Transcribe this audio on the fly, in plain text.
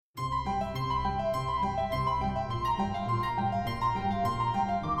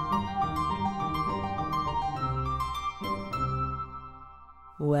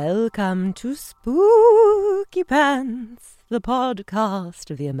Welcome to Spooky Pants, the podcast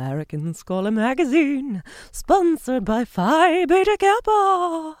of the American Scholar magazine, sponsored by Phi Beta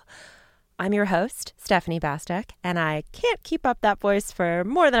Kappa. I'm your host, Stephanie Bastek, and I can't keep up that voice for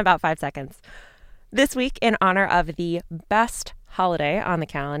more than about 5 seconds. This week, in honor of the best holiday on the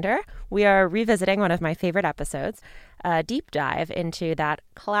calendar, we are revisiting one of my favorite episodes, a deep dive into that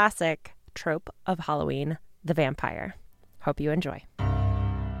classic trope of Halloween, the vampire. Hope you enjoy.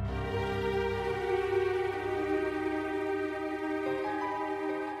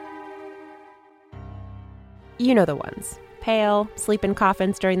 You know the ones. Pale, sleep in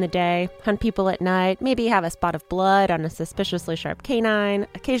coffins during the day, hunt people at night, maybe have a spot of blood on a suspiciously sharp canine,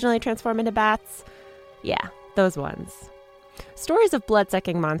 occasionally transform into bats. Yeah, those ones. Stories of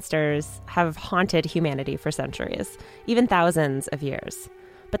blood-sucking monsters have haunted humanity for centuries, even thousands of years.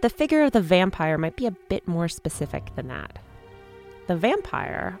 But the figure of the vampire might be a bit more specific than that. The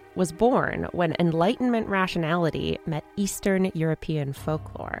vampire was born when Enlightenment rationality met Eastern European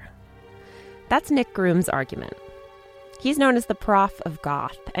folklore. That's Nick Groom's argument. He's known as the Prof of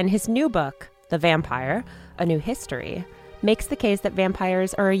Goth, and his new book, The Vampire: A New History, makes the case that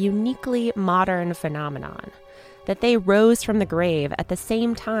vampires are a uniquely modern phenomenon, that they rose from the grave at the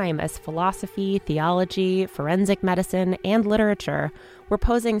same time as philosophy, theology, forensic medicine, and literature were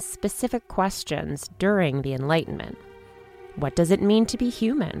posing specific questions during the Enlightenment. What does it mean to be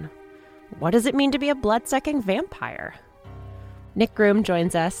human? What does it mean to be a blood-sucking vampire? Nick Groom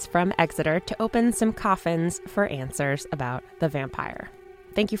joins us from Exeter to open some coffins for answers about the vampire.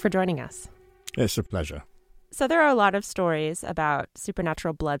 Thank you for joining us. It's a pleasure. So there are a lot of stories about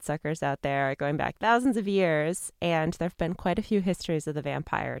supernatural bloodsuckers out there going back thousands of years, and there have been quite a few histories of the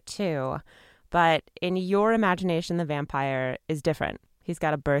vampire too. But in your imagination, the vampire is different. He's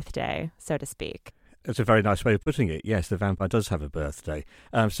got a birthday, so to speak. It's a very nice way of putting it. Yes, the vampire does have a birthday.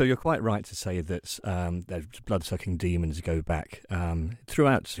 So you're quite right to say that blood-sucking demons go back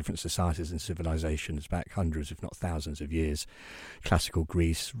throughout different societies and civilizations, back hundreds, if not thousands of years. Classical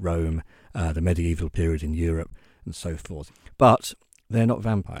Greece, Rome, the medieval period in Europe, and so forth. But they're not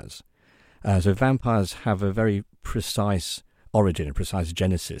vampires. So vampires have a very precise origin, a precise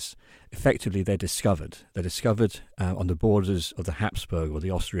genesis. Effectively, they're discovered. They're discovered on the borders of the Habsburg or the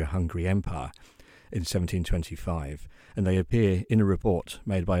Austria-Hungary Empire in 1725, and they appear in a report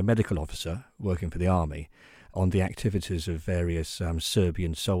made by a medical officer working for the army on the activities of various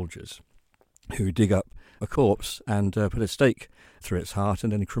Serbian soldiers who dig up a corpse and put a stake through its heart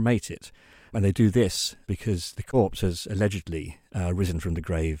and then cremate it. And they do this because the corpse has allegedly risen from the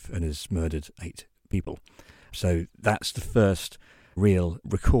grave and has murdered 8 people. So that's the first real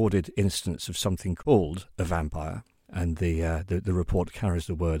recorded instance of something called a vampire, and the report carries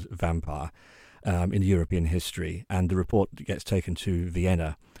the word vampire in European history, and the report gets taken to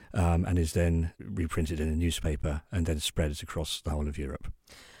Vienna and is then reprinted in a newspaper and then spreads across the whole of Europe.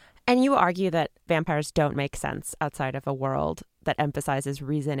 And you argue that vampires don't make sense outside of a world that emphasizes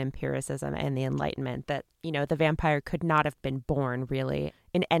reason, empiricism, and the Enlightenment, that, you know, the vampire could not have been born really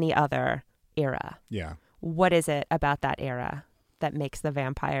in any other era. Yeah. What is it about that era that makes the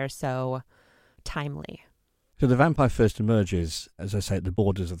vampire so timely? So the vampire first emerges, as I say, at the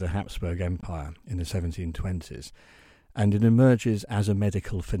borders of the Habsburg Empire in the 1720s, and it emerges as a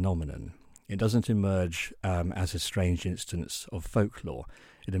medical phenomenon. It doesn't emerge as a strange instance of folklore.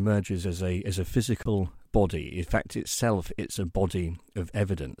 It emerges as a physical body. In fact, itself, it's a body of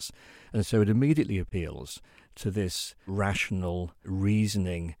evidence. And so it immediately appeals to this rational,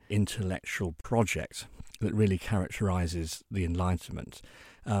 reasoning, intellectual project that really characterizes the Enlightenment.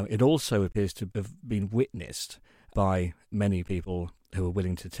 It also appears to have been witnessed by many people who are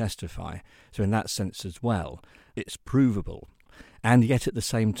willing to testify. So in that sense as well, it's provable. And yet at the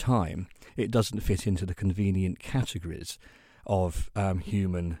same time, it doesn't fit into the convenient categories of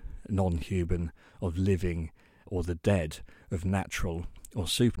human, non-human, of living or the dead, of natural or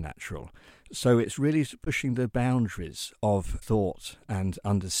supernatural. So it's really pushing the boundaries of thought and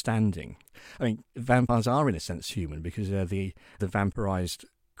understanding. I mean, vampires are in a sense human because they're the vampirized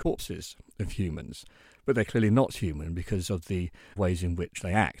corpses of humans, but they're clearly not human because of the ways in which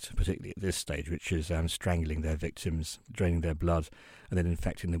they act, particularly at this stage, which is strangling their victims, draining their blood, and then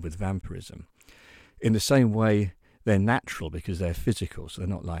infecting them with vampirism. In the same way, they're natural because they're physical, so they're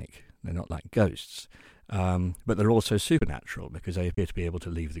not like ghosts. But they're also supernatural because they appear to be able to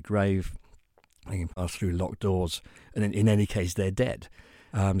leave the grave, they can pass through locked doors, and in any case, they're dead.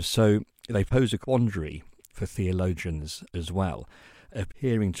 So they pose a quandary for theologians as well,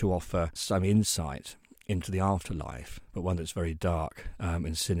 appearing to offer some insight into the afterlife, but one that's very dark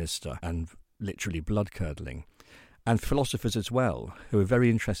and sinister and literally blood-curdling. and philosophers as well, who were very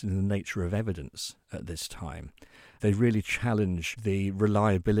interested in the nature of evidence at this time. They really challenged the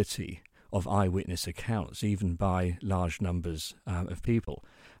reliability of eyewitness accounts, even by large numbers of people.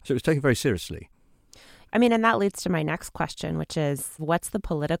 So it was taken very seriously. I mean, and that leads to my next question, which is, what's the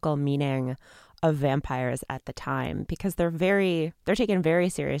political meaning of vampires at the time? Because they're taken very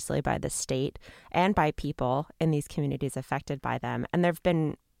seriously by the state and by people in these communities affected by them. And there have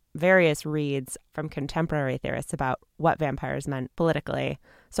been various reads from contemporary theorists about what vampires meant politically.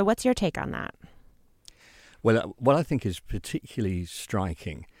 So what's your take on that? Well, what I think is particularly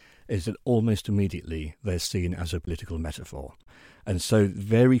striking is that almost immediately they're seen as a political metaphor. And so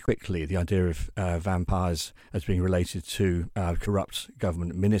very quickly the idea of vampires as being related to corrupt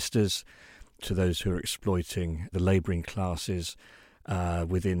government ministers, to those who are exploiting the labouring classes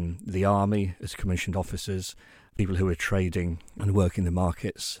within the army as commissioned officers, people who are trading and working the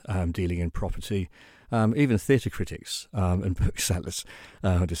markets, dealing in property. Even theatre critics and booksellers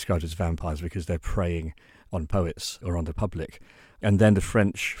are described as vampires because they're preying on poets or on the public. And then the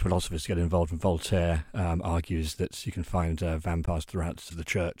French philosophers get involved, and Voltaire argues that you can find vampires throughout the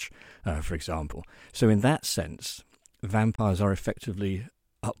church, for example. So in that sense, vampires are effectively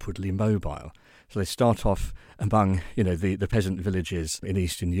upwardly mobile. So they start off among, the peasant villages in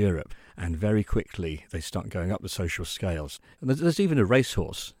Eastern Europe, and very quickly they start going up the social scales. And there's even a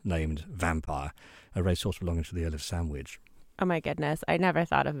racehorse named Vampire, a racehorse belonging to the Earl of Sandwich. Oh my goodness, I never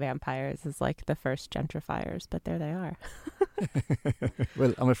thought of vampires as like the first gentrifiers, but there they are.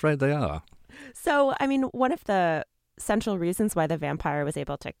 Well, I'm afraid they are. So, I mean, one of the central reasons why the vampire was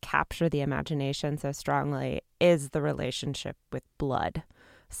able to capture the imagination so strongly is the relationship with blood.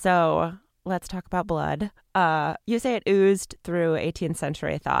 So let's talk about blood. You say it oozed through 18th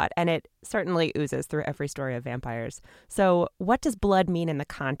century thought, and it certainly oozes through every story of vampires. So what does blood mean in the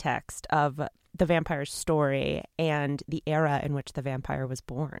context of the vampire's story and the era in which the vampire was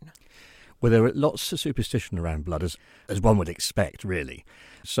born? Well, there are lots of superstition around blood, as one would expect, really.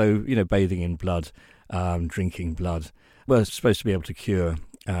 So, bathing in blood, drinking blood, were supposed to be able to cure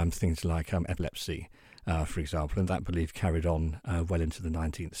things like epilepsy, for example, and that belief carried on well into the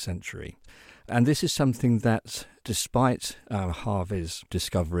 19th century. And this is something that, despite Harvey's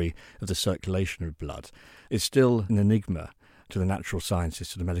discovery of the circulation of blood, is still an enigma to the natural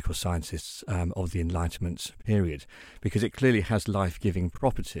scientists, to the medical scientists of the Enlightenment period, because it clearly has life-giving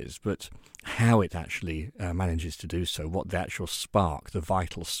properties, but how it actually manages to do so, what the actual spark, the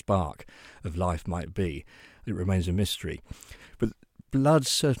vital spark of life might be, it remains a mystery. But blood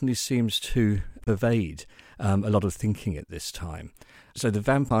certainly seems to pervade a lot of thinking at this time. So the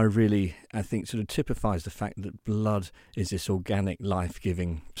vampire really, I think, sort of typifies the fact that blood is this organic,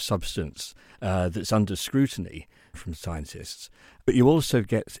 life-giving substance that's under scrutiny from scientists. But you also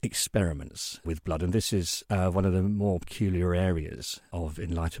get experiments with blood, and this is one of the more peculiar areas of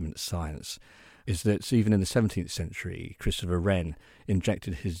Enlightenment science, is that even in the 17th century, Christopher Wren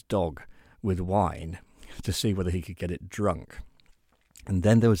injected his dog with wine to see whether he could get it drunk. And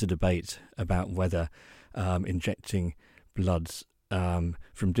then there was a debate about whether injecting blood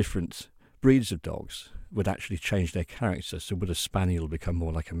from different breeds of dogs would actually change their character. So would a spaniel become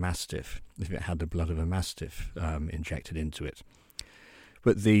more like a mastiff if it had the blood of a mastiff injected into it?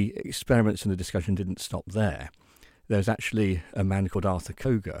 But the experiments and the discussion didn't stop there. There was actually a man called Arthur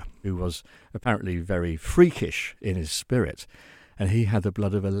Koger, who was apparently very freakish in his spirit, and he had the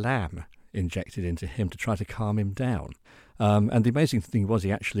blood of a lamb injected into him to try to calm him down. And the amazing thing was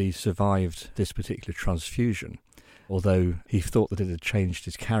he actually survived this particular transfusion, although he thought that it had changed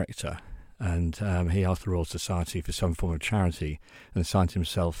his character. And he asked the Royal Society for some form of charity and assigned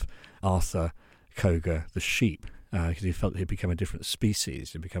himself Arthur Koger the sheep, because he felt he'd become a different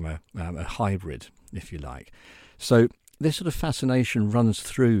species, he'd become a hybrid, if you like. So this sort of fascination runs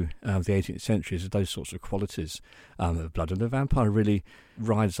through the 18th century as those sorts of qualities of blood, and the vampire really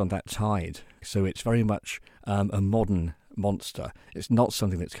rides on that tide. So it's very much a modern monster. It's not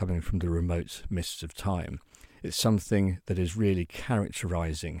something that's coming from the remote mists of time. It's something that is really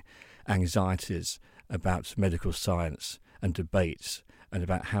characterising anxieties about medical science and debates and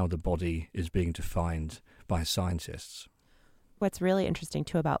about how the body is being defined by scientists. What's really interesting,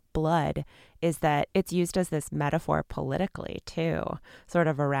 too, about blood is that it's used as this metaphor politically, too, sort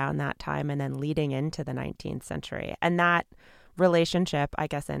of around that time and then leading into the 19th century. And that relationship, I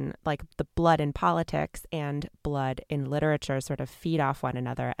guess, in like the blood in politics and blood in literature sort of feed off one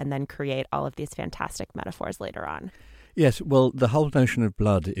another and then create all of these fantastic metaphors later on. Yes, well, the whole notion of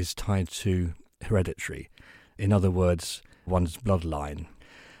blood is tied to hereditary. In other words, one's bloodline.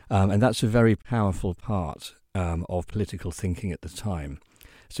 And that's a very powerful part of political thinking at the time.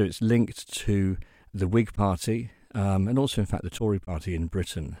 So it's linked to the Whig Party and also, in fact, the Tory party in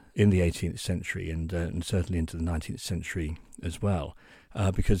Britain in the 18th century and certainly into the 19th century as well,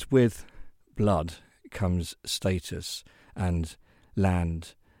 because with blood comes status and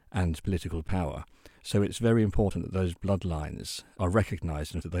land and political power. So it's very important that those bloodlines are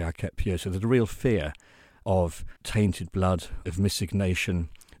recognised and that they are kept pure. So there's a real fear of tainted blood, of miscegnation,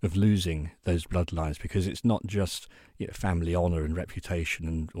 of losing those bloodlines, because it's not just family honour and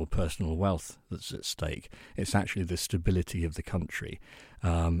reputation or personal wealth that's at stake. It's actually the stability of the country,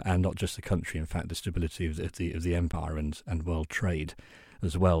 and not just the country, in fact, the stability of the empire and world trade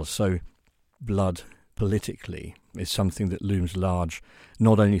as well. So blood politically is something that looms large,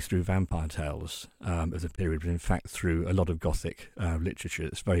 not only through vampire tales of the period, but in fact through a lot of Gothic literature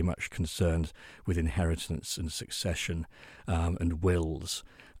that's very much concerned with inheritance and succession and wills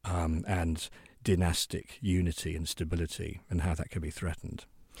and dynastic unity and stability and how that can be threatened.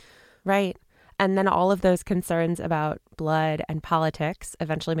 Right. And then all of those concerns about blood and politics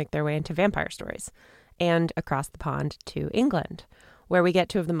eventually make their way into vampire stories and across the pond to England, where we get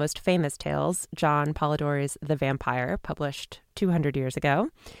two of the most famous tales, John Polidori's The Vampire, published 200 years ago,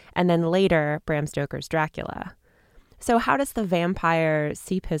 and then later Bram Stoker's Dracula. So how does the vampire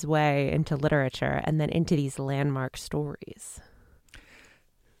seep his way into literature and then into these landmark stories?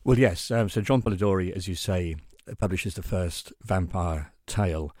 Well, yes. So John Polidori, as you say, publishes the first vampire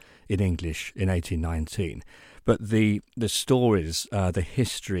tale in English in 1819. But the stories, the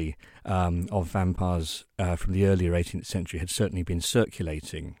history of vampires from the earlier 18th century had certainly been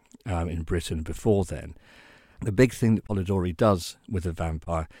circulating in Britain before then. The big thing that Polidori does with the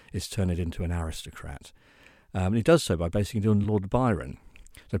vampire is turn it into an aristocrat. And he does so by basing it on Lord Byron.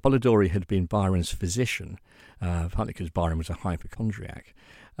 So Polidori had been Byron's physician, partly because Byron was a hypochondriac,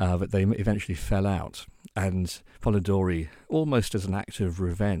 but they eventually fell out. And Polidori, almost as an act of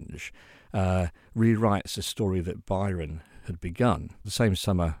revenge, rewrites a story that Byron had begun, the same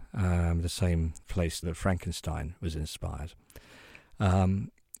summer, the same place that Frankenstein was inspired.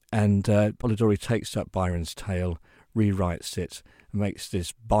 And Polidori takes up Byron's tale, rewrites it, makes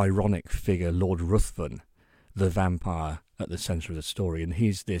this Byronic figure, Lord Ruthven, the vampire, at the centre of the story. And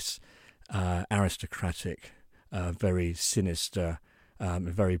he's this aristocratic, very sinister,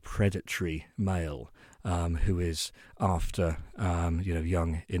 very predatory male who is after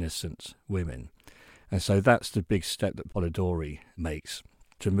young innocent women. And so that's the big step that Polidori makes,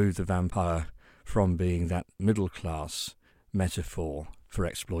 to move the vampire from being that middle class metaphor for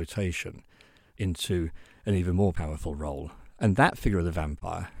exploitation into an even more powerful role. And that figure of the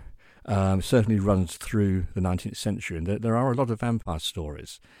vampire certainly runs through the 19th century, and there are a lot of vampire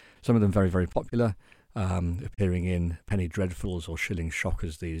stories, some of them very, very popular, appearing in penny dreadfuls or shilling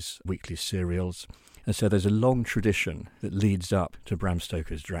shockers, these weekly serials. And so there's a long tradition that leads up to Bram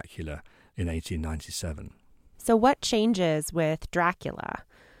Stoker's Dracula in 1897. So what changes with Dracula?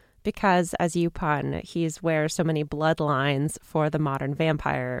 Because, as you pun, he's where so many bloodlines for the modern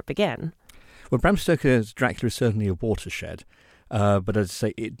vampire begin. Well, Bram Stoker's Dracula is certainly a watershed, but as I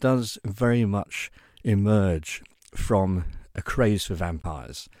say, it does very much emerge from a craze for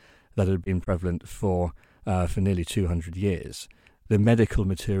vampires that had been prevalent for nearly 200 years. The medical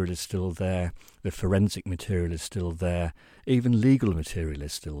material is still there, the forensic material is still there, even legal material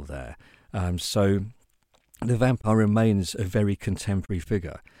is still there. So the vampire remains a very contemporary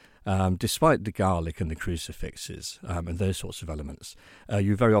figure. Despite the garlic and the crucifixes and those sorts of elements,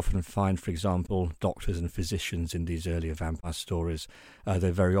 you very often find, for example, doctors and physicians in these earlier vampire stories.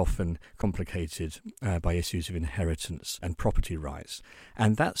 They're very often complicated by issues of inheritance and property rights.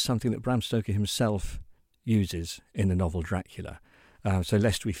 And that's something that Bram Stoker himself uses in the novel Dracula. So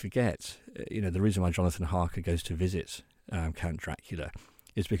lest we forget, the reason why Jonathan Harker goes to visit Count Dracula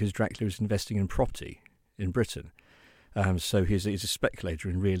is because Dracula is investing in property in Britain. So he's a speculator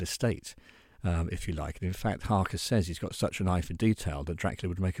in real estate, if you like. And in fact, Harker says he's got such an eye for detail that Dracula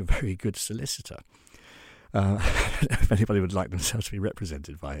would make a very good solicitor. If anybody would like themselves to be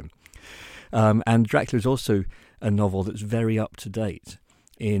represented by him. And Dracula is also a novel that's very up to date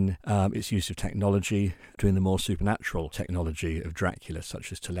in its use of technology, doing the more supernatural technology of Dracula,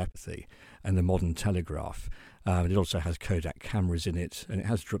 such as telepathy and the modern telegraph. It also has Kodak cameras in it, and it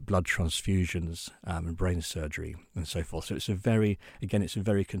has blood transfusions and brain surgery and so forth. So it's a very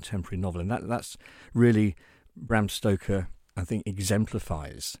contemporary novel, and that's really Bram Stoker, I think,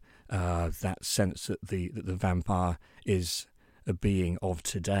 exemplifies that sense that the vampire is a being of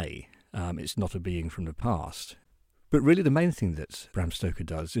today. It's not a being from the past. But really the main thing that Bram Stoker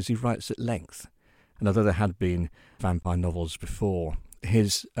does is he writes at length. And although there had been vampire novels before,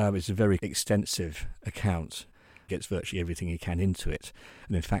 his is a very extensive account. gets virtually everything he can into it,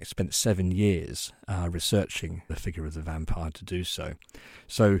 and in fact spent 7 years researching the figure of the vampire to do so.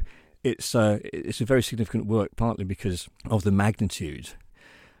 So it's a very significant work, partly because of the magnitude,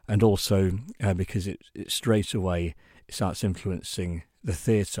 and also because it straight away starts influencing the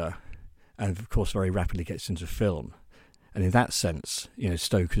theatre, and of course very rapidly gets into film. And in that sense,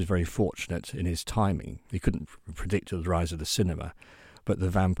 Stoker is very fortunate in his timing. He couldn't predict the rise of the cinema, but the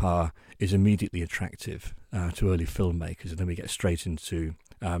vampire is immediately attractive to early filmmakers, and then we get straight into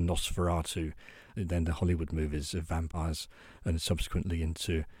Nosferatu, and then the Hollywood movies of vampires, and subsequently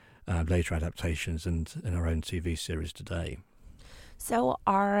into later adaptations and our own TV series today. So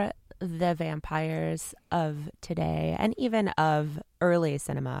are the vampires of today, and even of early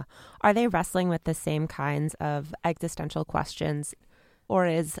cinema, are they wrestling with the same kinds of existential questions, or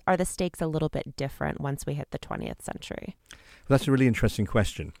are the stakes a little bit different once we hit the 20th century? Well, that's a really interesting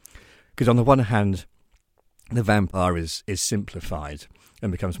question, because on the one hand, the vampire is simplified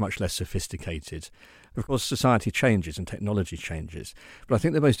and becomes much less sophisticated. Of course, society changes and technology changes, but I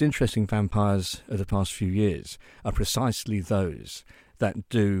think the most interesting vampires of the past few years are precisely those that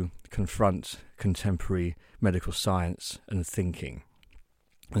do confront contemporary medical science and thinking.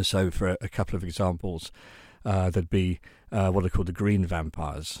 And so for a couple of examples, there'd be what are called the green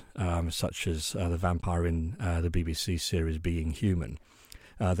vampires, such as the vampire in the BBC series Being Human,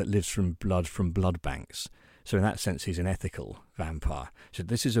 that lives from blood banks. So in that sense, he's an ethical vampire. So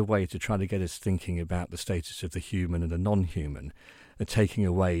this is a way to try to get us thinking about the status of the human and the non-human, and taking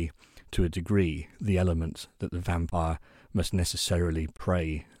away, to a degree, the element that the vampire must necessarily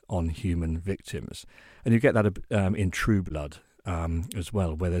prey on human victims. And you get that in True Blood as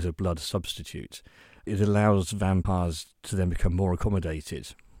well, where there's a blood substitute. It allows vampires to then become more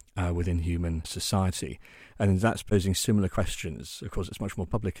accommodated within human society. And that's posing similar questions. Of course, it's much more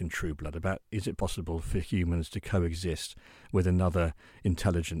public in True Blood about, is it possible for humans to coexist with another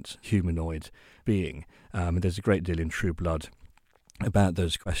intelligent humanoid being? And there's a great deal in True Blood about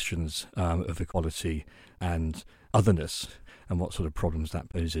those questions of equality and otherness, and what sort of problems that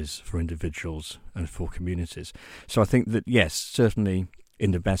poses for individuals and for communities. So I think that, yes, certainly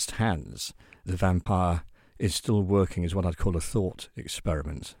in the best hands, the vampire is still working as what I'd call a thought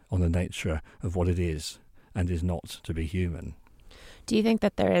experiment on the nature of what it is and is not to be human. Do you think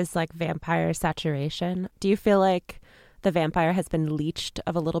that there is vampire saturation? Do you feel like the vampire has been leached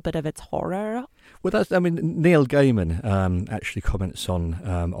of a little bit of its horror? Well, Neil Gaiman actually comments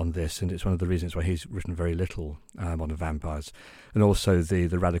on this, and it's one of the reasons why he's written very little on the vampires. And also the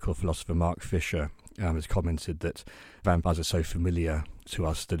radical philosopher Mark Fisher has commented that vampires are so familiar to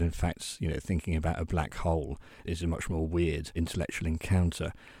us that, in fact, thinking about a black hole is a much more weird intellectual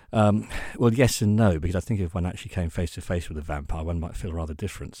encounter. Well, yes and no, because I think if one actually came face to face with a vampire, one might feel rather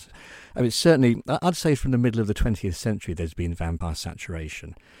different. Certainly, I'd say from the middle of the 20th century, there's been vampire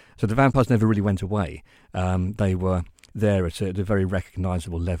saturation. So the vampires never really went away. They were there at a very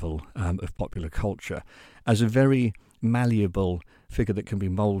recognisable level of popular culture as a very malleable figure that can be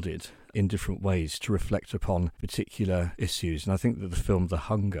moulded in different ways to reflect upon particular issues. And I think that the film The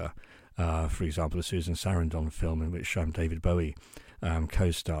Hunger, for example, the Susan Sarandon film in which David Bowie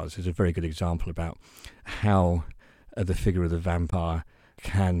co-stars, is a very good example about how the figure of the vampire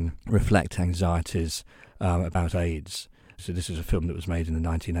can reflect anxieties about AIDS. So this is a film that was made in the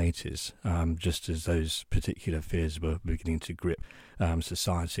 1980s, just as those particular fears were beginning to grip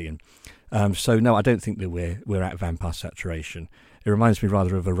society. And so, no, I don't think that we're at vampire saturation. It reminds me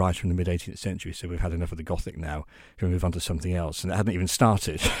rather of a writer in the mid-18th century, so we've had enough of the Gothic now, can we move on to something else? And it hadn't even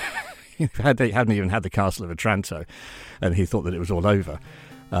started. They hadn't even had the Castle of Otranto, and he thought that it was all over.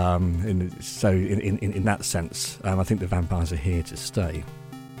 So in that sense, I think the vampires are here to stay.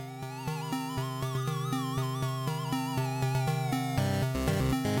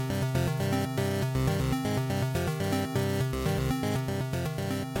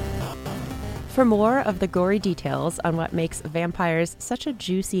 For more of the gory details on what makes vampires such a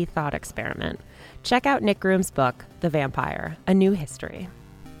juicy thought experiment, check out Nick Groom's book, The Vampire: A New History.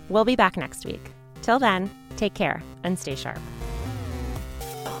 We'll be back next week. Till then, take care and stay sharp.